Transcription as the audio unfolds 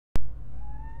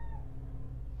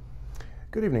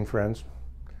Good evening, friends.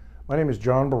 My name is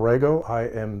John Borrego. I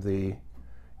am the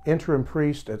interim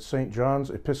priest at St. John's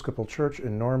Episcopal Church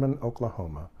in Norman,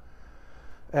 Oklahoma.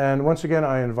 And once again,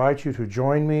 I invite you to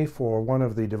join me for one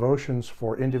of the devotions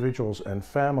for individuals and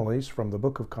families from the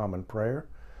Book of Common Prayer.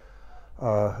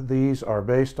 These are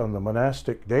based on the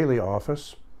monastic daily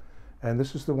office, and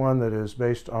this is the one that is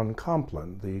based on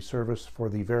Compline, the service for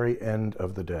the very end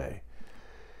of the day.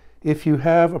 If you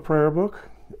have a prayer book,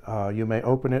 you may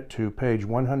open it to page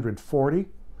 140,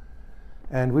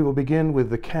 and we will begin with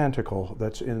the canticle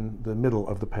that's in the middle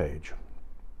of the page.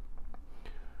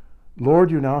 Lord,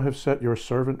 you now have set your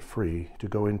servant free to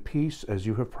go in peace as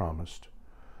you have promised.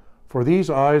 For these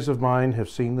eyes of mine have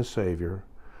seen the Savior,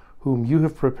 whom you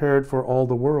have prepared for all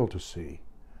the world to see,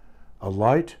 a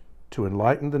light to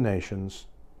enlighten the nations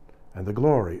and the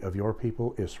glory of your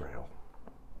people Israel.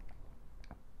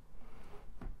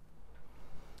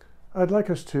 I'd like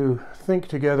us to think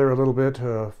together a little bit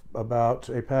about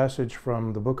a passage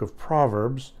from the book of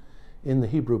Proverbs in the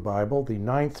Hebrew Bible, the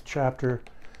 9th chapter,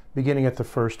 beginning at the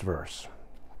first verse.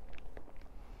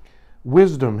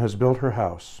 Wisdom has built her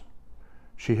house.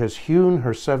 She has hewn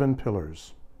her 7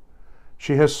 pillars.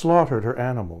 She has slaughtered her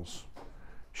animals.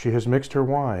 She has mixed her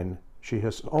wine. She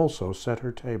has also set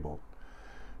her table.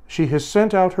 She has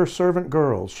sent out her servant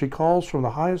girls. She calls from the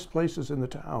highest places in the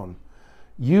town.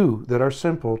 You that are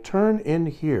simple, turn in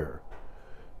here.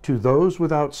 To those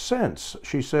without sense,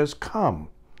 she says, come,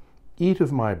 eat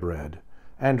of my bread,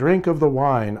 and drink of the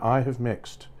wine I have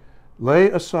mixed. Lay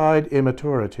aside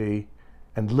immaturity,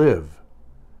 and live,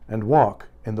 and walk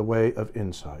in the way of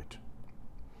insight.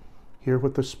 Hear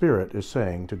what the Spirit is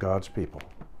saying to God's people.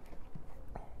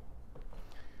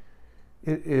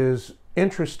 It is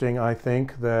interesting, I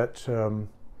think, that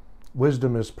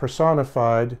wisdom is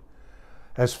personified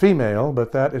as female,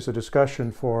 but that is a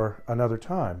discussion for another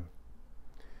time.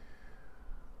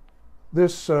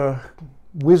 This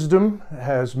wisdom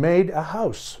has made a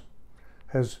house,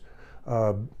 has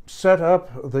set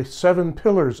up the 7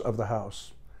 pillars of the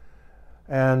house.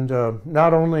 And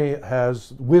not only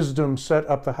has wisdom set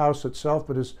up the house itself,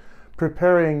 but is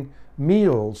preparing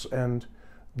meals and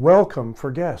welcome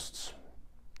for guests.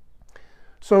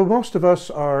 So most of us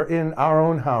are in our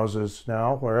own houses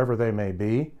now, wherever they may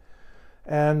be.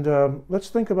 And let's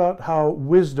think about how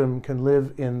wisdom can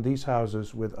live in these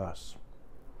houses with us.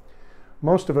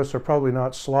 Most of us are probably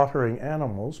not slaughtering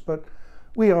animals, but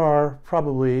we are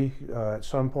probably at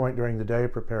some point during the day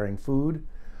preparing food,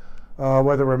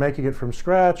 whether we're making it from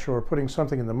scratch or putting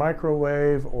something in the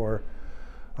microwave or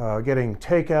getting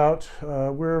takeout.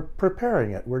 We're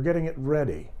preparing it. We're getting it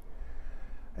ready.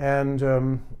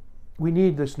 And we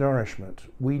need this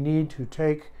nourishment. We need to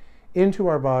take into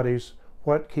our bodies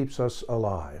what keeps us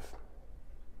alive.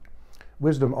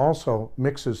 Wisdom also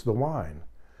mixes the wine.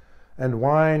 And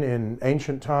wine in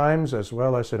ancient times, as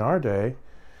well as in our day,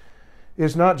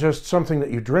 is not just something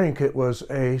that you drink. It was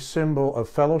a symbol of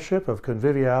fellowship, of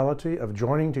conviviality, of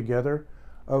joining together,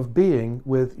 of being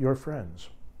with your friends.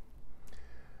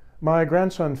 My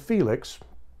grandson Felix,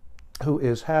 who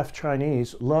is half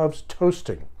Chinese, loves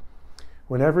toasting.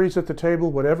 Whenever he's at the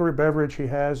table, whatever beverage he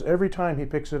has, every time he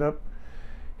picks it up,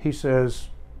 he says,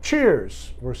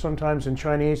 cheers, or sometimes in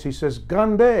Chinese he says,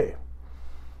 ganbei,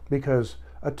 because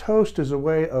a toast is a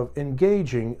way of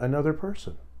engaging another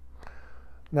person.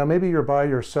 Now maybe you're by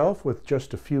yourself with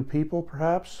just a few people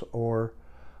perhaps, or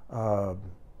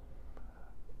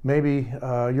maybe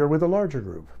you're with a larger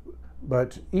group.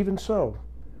 But even so,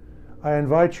 I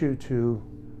invite you to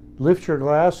lift your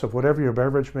glass of whatever your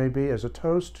beverage may be as a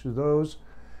toast to those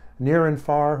near and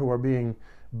far who are being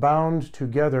bound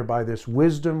together by this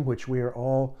wisdom which we are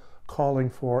all calling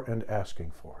for and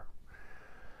asking for.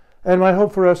 And my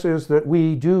hope for us is that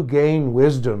we do gain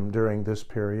wisdom during this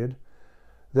period,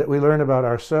 that we learn about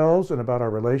ourselves and about our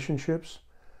relationships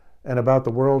and about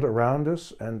the world around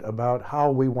us and about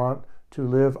how we want to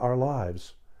live our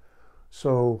lives.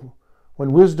 So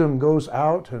when wisdom goes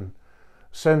out and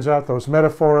sends out those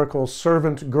metaphorical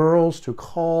servant girls to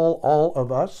call all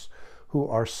of us who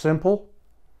are simple,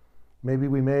 maybe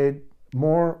we made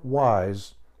more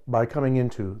wise by coming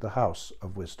into the house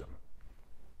of wisdom.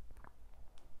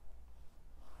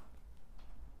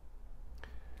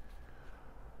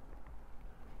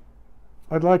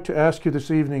 I'd like to ask you this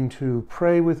evening to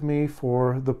pray with me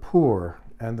for the poor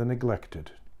and the neglected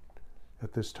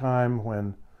at this time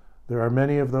when there are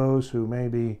many of those who may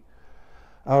be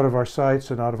out of our sights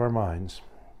and out of our minds.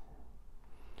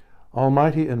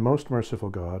 Almighty and most merciful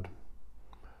God,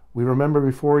 we remember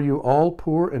before you all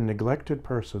poor and neglected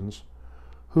persons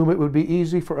whom it would be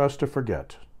easy for us to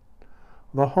forget,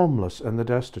 the homeless and the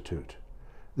destitute,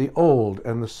 the old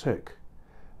and the sick,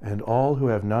 and all who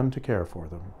have none to care for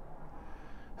them.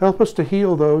 Help us to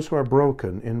heal those who are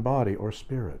broken in body or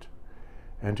spirit,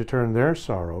 and to turn their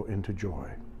sorrow into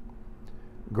joy.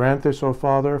 Grant this, O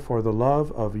Father, for the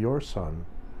love of your Son,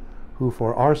 who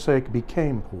for our sake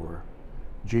became poor,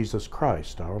 Jesus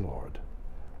Christ our Lord.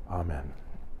 Amen.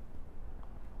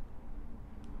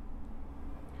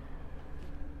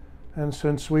 And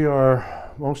since we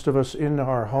are, most of us, in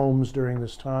our homes during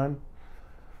this time,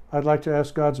 I'd like to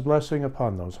ask God's blessing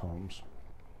upon those homes.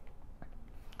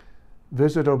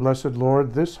 Visit, O blessed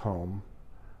Lord, this home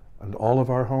and all of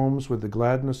our homes with the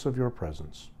gladness of your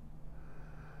presence.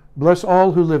 Bless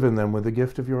all who live in them with the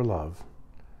gift of your love,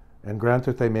 and grant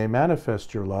that they may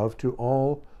manifest your love to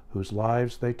all whose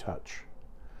lives they touch.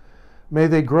 May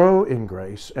they grow in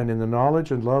grace and in the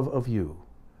knowledge and love of you.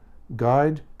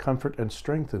 Guide, comfort, and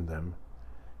strengthen them,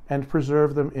 and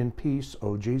preserve them in peace,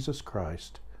 O Jesus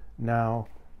Christ, now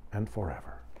and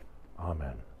forever.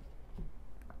 Amen.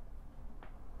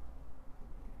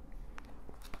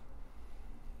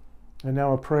 And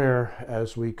now a prayer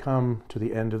as we come to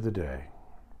the end of the day.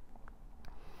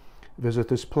 Visit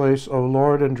this place, O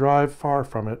Lord, and drive far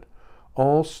from it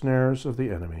all snares of the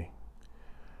enemy.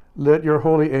 Let your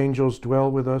holy angels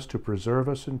dwell with us to preserve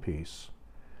us in peace,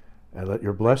 and let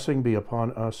your blessing be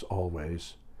upon us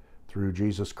always, through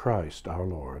Jesus Christ our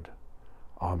Lord.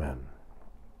 Amen.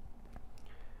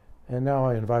 And now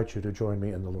I invite you to join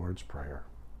me in the Lord's Prayer.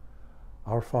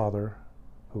 Our Father,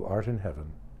 who art in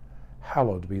heaven,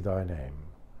 hallowed be thy name.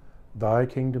 Thy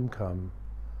kingdom come,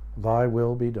 thy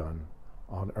will be done,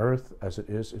 on earth as it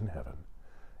is in heaven.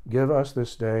 Give us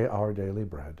this day our daily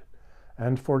bread,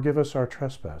 and forgive us our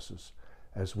trespasses,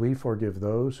 as we forgive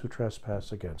those who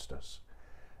trespass against us.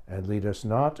 And lead us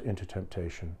not into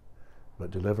temptation,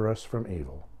 but deliver us from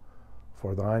evil.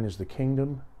 For thine is the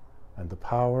kingdom, and the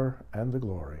power, and the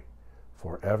glory,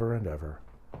 forever and ever.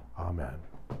 Amen.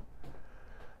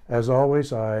 As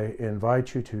always, I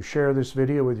invite you to share this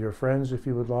video with your friends if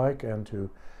you would like, and to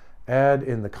add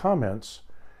in the comments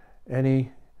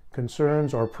any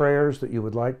concerns or prayers that you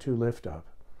would like to lift up.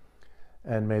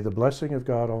 And may the blessing of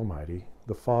God Almighty,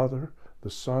 the Father, the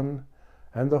Son,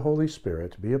 and the Holy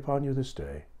Spirit be upon you this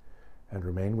day, and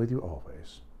remain with you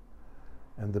always.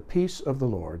 And the peace of the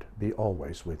Lord be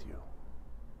always with you.